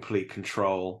they're in complete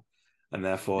control, and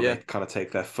therefore they kind of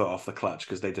take their foot off the clutch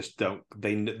because they just don't.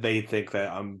 They think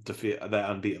they're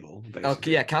unbeatable. Basically. Oh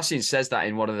yeah, Cassian says that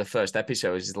in one of the first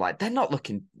episodes. He's like, they're not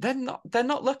looking.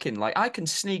 Like I can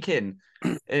sneak in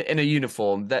a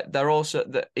uniform. They're also.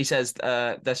 He says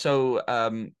they're so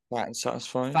fat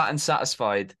and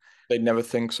satisfied. They'd never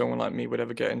think someone like me would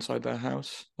ever get inside their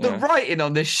house. The writing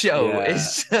on this show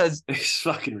is just... It's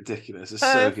fucking ridiculous. It's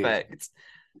perfect. So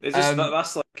good. It's just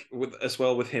that's like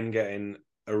with him getting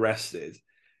arrested.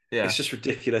 Yeah, it's just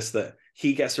ridiculous that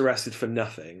he gets arrested for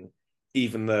nothing,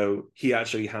 even though he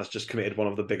actually has just committed one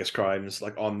of the biggest crimes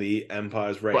like on the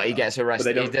Empire's radar. But he gets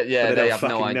arrested. They have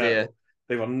no idea.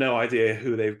 They've got no idea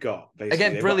who they've got. Basically.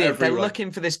 Again, brilliant. They're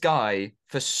looking for this guy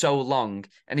for so long,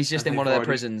 and he's just in one of their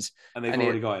prisons. And they've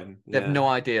already got him. They have no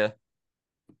idea.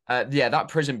 That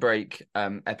prison break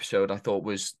episode I thought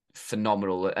was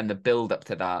phenomenal, and the build up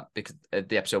to that, because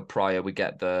the episode prior we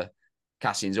get the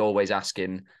Cassian's always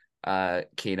asking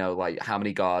Kino like how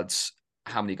many guards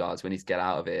we need to get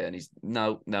out of here, and he's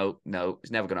no,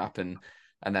 it's never going to happen.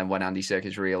 And then when Andy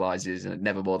Serkis realizes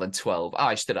never more than 12,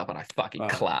 I stood up and I fucking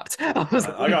clapped. I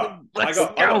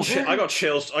got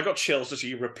chills. I got chills just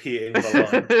you repeating the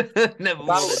line. Never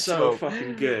more than so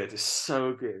fucking good. It's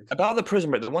so good. About the prison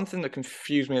break, the one thing that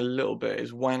confused me a little bit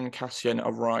is when Cassian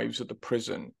arrives at the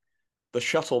prison, the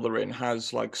shuttle they're in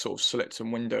has like sort of slits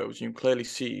and windows. You can clearly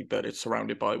see that it's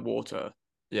surrounded by water.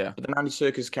 Yeah. But then Andy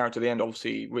Serkis' character at the end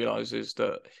obviously realizes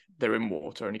that they're in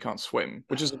water and he can't swim,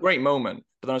 which is a great moment.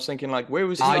 But then I was thinking, like, where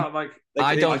was he?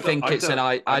 I don't think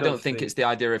it's the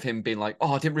idea of him being like,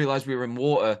 oh, I didn't realize we were in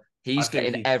water. He's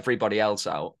getting everybody else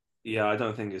out. Yeah, I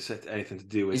don't think it's anything to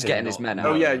do with. He's getting his men out.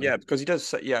 Oh yeah, because he does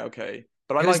say, yeah, okay.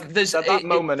 But I like there's that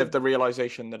moment of the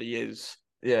realization that he is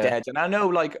dead. And I know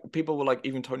like people were like,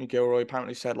 even Tony Gilroy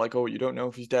apparently said like, oh, you don't know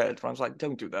if he's dead. But I was like,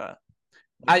 don't do that.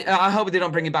 I hope they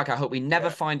don't bring him back. I hope we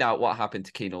never find out what happened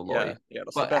to Kino Loy. Yeah,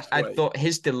 that's but the best I way. thought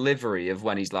his delivery of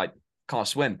when he's like, can't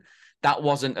swim, that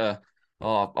wasn't a,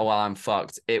 oh well, I'm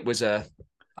fucked. It was a,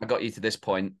 I got you to this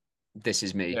point. This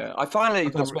is me. Yeah, I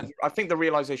think the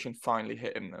realization finally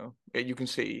hit him though. You can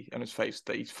see on his face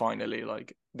that he's finally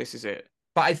like, this is it.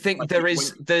 But I think like,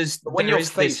 when you're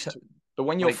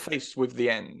faced with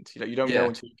the end, you don't know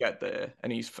until you get there,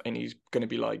 and he's going to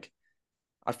be like,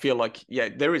 I feel like,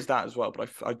 there is that as well, but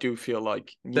I do feel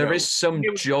like there is some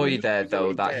joy there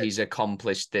though that he's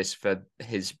accomplished this for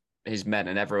his men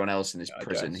and everyone else in this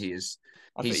prison. He's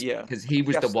because he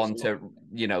was the one to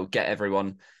get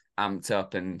everyone amped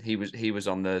up, and he was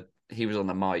on the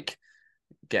mic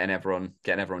getting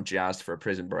everyone jazzed for a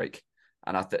prison break,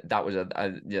 and I thought that was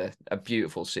a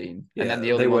beautiful scene. And then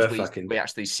the only ones we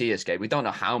actually see escape, we don't know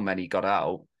how many got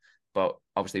out. but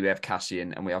obviously we have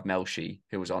Cassian and we have Melshi,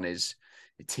 who was on his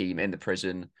team in the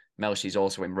prison. Melshi's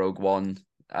also in Rogue One.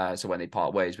 So when they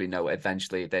part ways, we know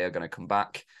eventually they are going to come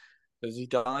back. Does he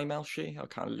die, Melshi? I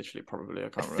can't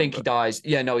remember. Think he dies.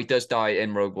 Yeah, no, he does die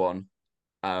in Rogue One.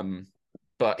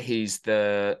 But he's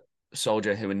the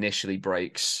soldier who initially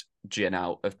breaks Jyn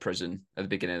out of prison at the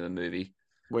beginning of the movie.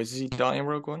 Where does he die in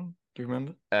Rogue One? Do you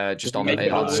remember? Just on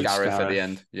Scarif at the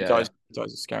end. Yeah, he dies at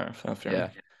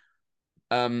Scarif.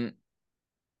 Yeah.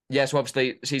 Yeah, so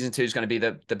obviously season 2 is going to be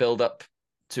the build up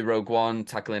to Rogue One,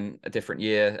 tackling a different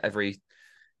year every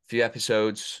few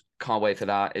episodes. Can't wait for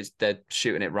that. They're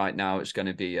shooting it right now. It's going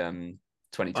to be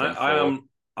 2024.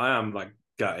 I am like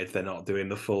gutted they're not doing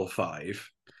the full 5.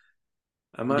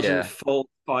 Imagine full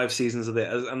 5 seasons of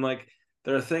it, and like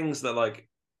there are things that like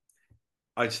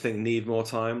I just think need more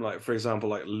time. Like for example,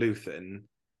 like Luthen,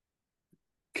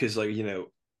 because like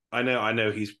I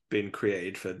know he's been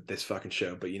created for this fucking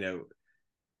show, but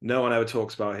no one ever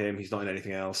talks about him. He's not in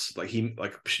anything else. Like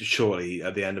surely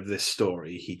at the end of this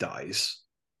story he dies.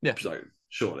 Yeah, like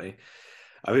surely.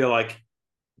 I feel like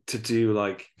to do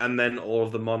like, and then all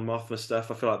of the Mon Mothma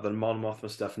stuff. I feel like the Mon Mothma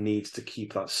stuff needs to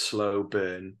keep that slow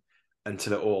burn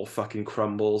until it all fucking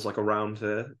crumbles like around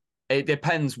her. It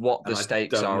depends what the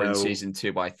stakes are in season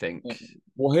 2, I think.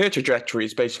 Well, her trajectory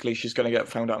is basically she's going to get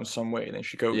found out in some way, and then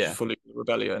she goes fully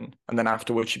rebellion, and then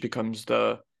afterwards she becomes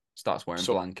starts wearing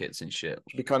blankets and shit.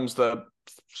 She becomes the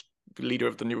leader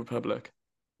of the New Republic.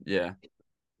 Yeah.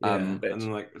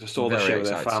 And like just all the shit with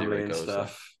their family and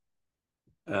stuff.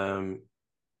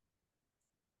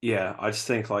 Yeah, I just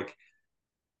think like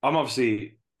I'm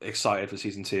obviously excited for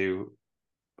season 2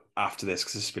 after this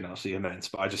because it's been absolutely immense.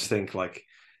 But I just think like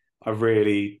I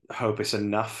really hope it's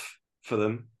enough for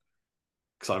them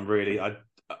because I'm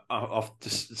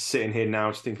just sitting here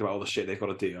now just thinking about all the shit they've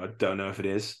got to do. I don't know if it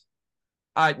is.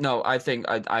 I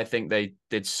think they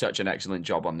did such an excellent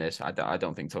job on this. I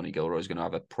don't think Tony Gilroy is going to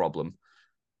have a problem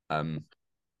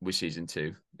with season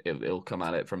 2. It'll come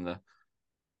at it from the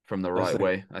right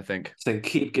way, I think. So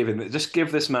just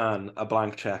give this man a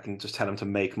blank check and just tell him to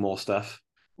make more stuff.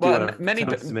 Well, many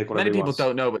people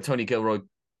don't know, but Tony Gilroy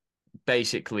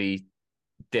basically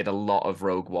did a lot of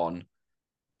Rogue One.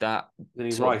 That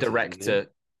sort of director,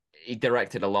 he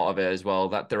directed a lot of it as well.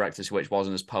 That director switch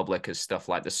wasn't as public as stuff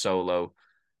like the Solo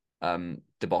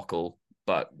debacle,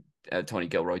 but Tony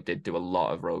Gilroy did do a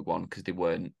lot of Rogue One because they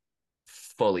weren't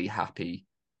fully happy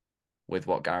with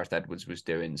what Gareth Edwards was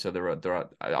doing. So there are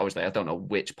obviously I don't know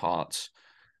which parts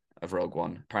of Rogue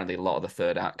One. Apparently a lot of the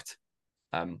third act,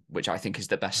 which I think is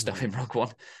the best stuff in Rogue One.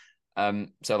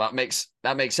 So that makes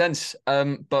sense.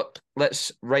 But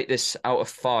let's rate this out of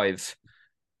 5.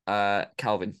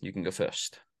 Calvin, you can go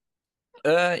first.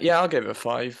 Yeah, I'll give it a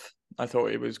 5. I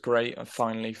thought it was great. I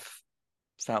finally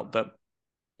felt that,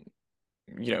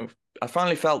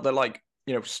 like,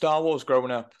 Star Wars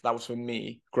growing up, that was for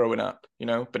me growing up,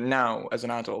 but now as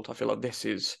an adult, I feel like this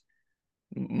is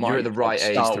you're at the right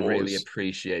age to really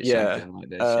appreciate something like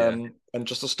this. And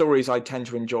just the stories I tend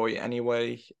to enjoy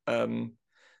anyway.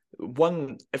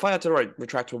 If I had to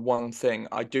retract to one thing,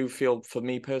 I do feel for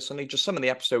me personally, just some of the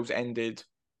episodes ended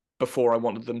before I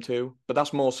wanted them to, but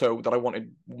that's more so that I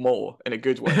wanted more in a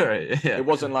good way. Right, yeah. It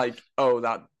wasn't like, oh,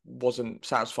 that wasn't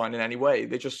satisfying in any way.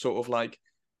 They just sort of like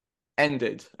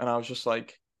ended, and I was just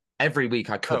like, every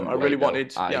week I couldn't. I really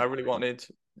wanted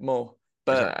more.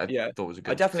 But I thought it was a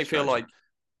good I definitely feel like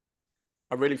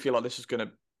I really feel like this is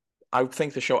gonna. I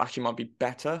think the show actually might be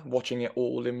better watching it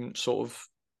all in sort of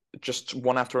just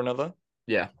one after another.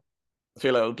 Yeah, I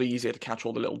feel like it'll be easier to catch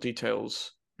all the little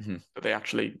details that they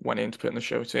actually went in to put in the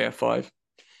show. So yeah, 5.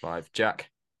 Jack.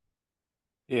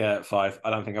 Yeah, 5. I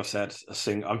don't think I've said a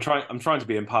single. I'm trying to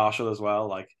be impartial as well,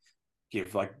 like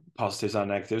give like positives and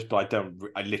negatives, but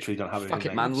I literally don't have any. Fuck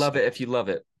it, man. Love it if you love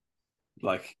it.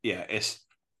 Like, yeah, it's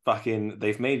fucking.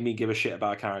 They've made me give a shit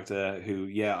about a character who,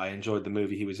 yeah, I enjoyed the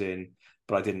movie he was in,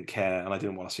 but I didn't care and I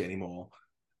didn't want to see anymore.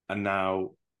 And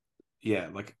now, yeah,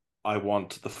 like I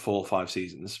want the full 5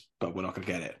 seasons, but we're not going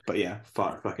to get it. But yeah,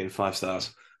 5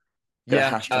 stars.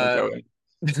 Yeah,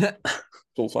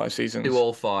 full 5 seasons. Do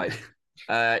all 5.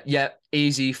 Yeah,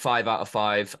 easy 5 out of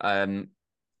 5.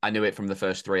 I knew it from the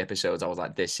first 3 episodes. I was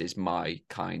like, this is my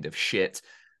kind of shit.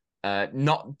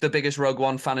 Not the biggest Rogue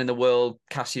One fan in the world.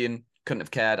 Cassian couldn't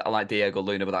have cared. I like Diego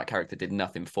Luna, but that character did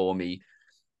nothing for me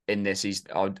in this.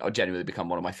 I'll genuinely become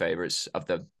one of my favorites of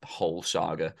the whole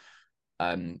saga.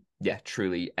 Yeah,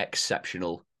 truly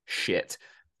exceptional shit.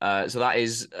 So that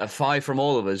is a 5 from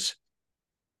all of us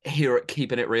here at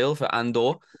Keeping It Real for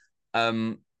Andor.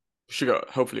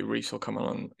 Hopefully Reese will come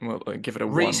on and we'll give it a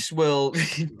Reese will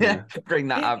bring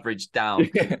that average down.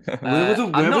 Where were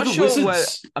the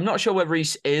Wizards? I'm not sure where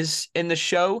Reese is in the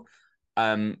show.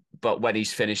 But when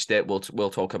he's finished it, we'll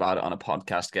talk about it on a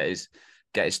podcast.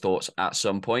 Get his thoughts at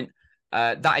some point.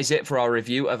 That is it for our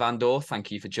review of Andor.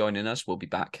 Thank you for joining us. We'll be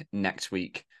back next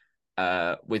week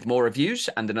with more reviews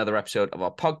and another episode of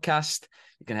our podcast.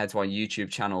 You can head to our YouTube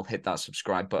channel, hit that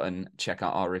subscribe button, check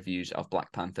out our reviews of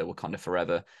Black Panther, Wakanda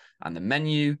Forever, and The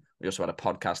Menu. We also had a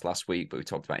podcast last week, but we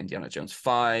talked about Indiana Jones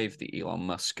 5, the Elon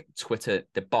Musk Twitter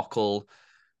debacle,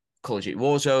 Call of Duty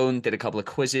Warzone, did a couple of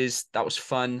quizzes. That was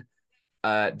fun.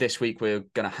 This week, we're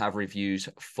going to have reviews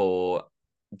for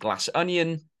Glass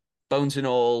Onion, Bones and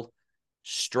All,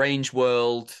 Strange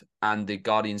World, and the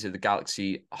Guardians of the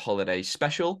Galaxy Holiday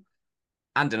Special,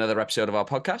 and another episode of our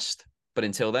podcast. But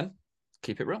until then,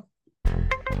 keep it real.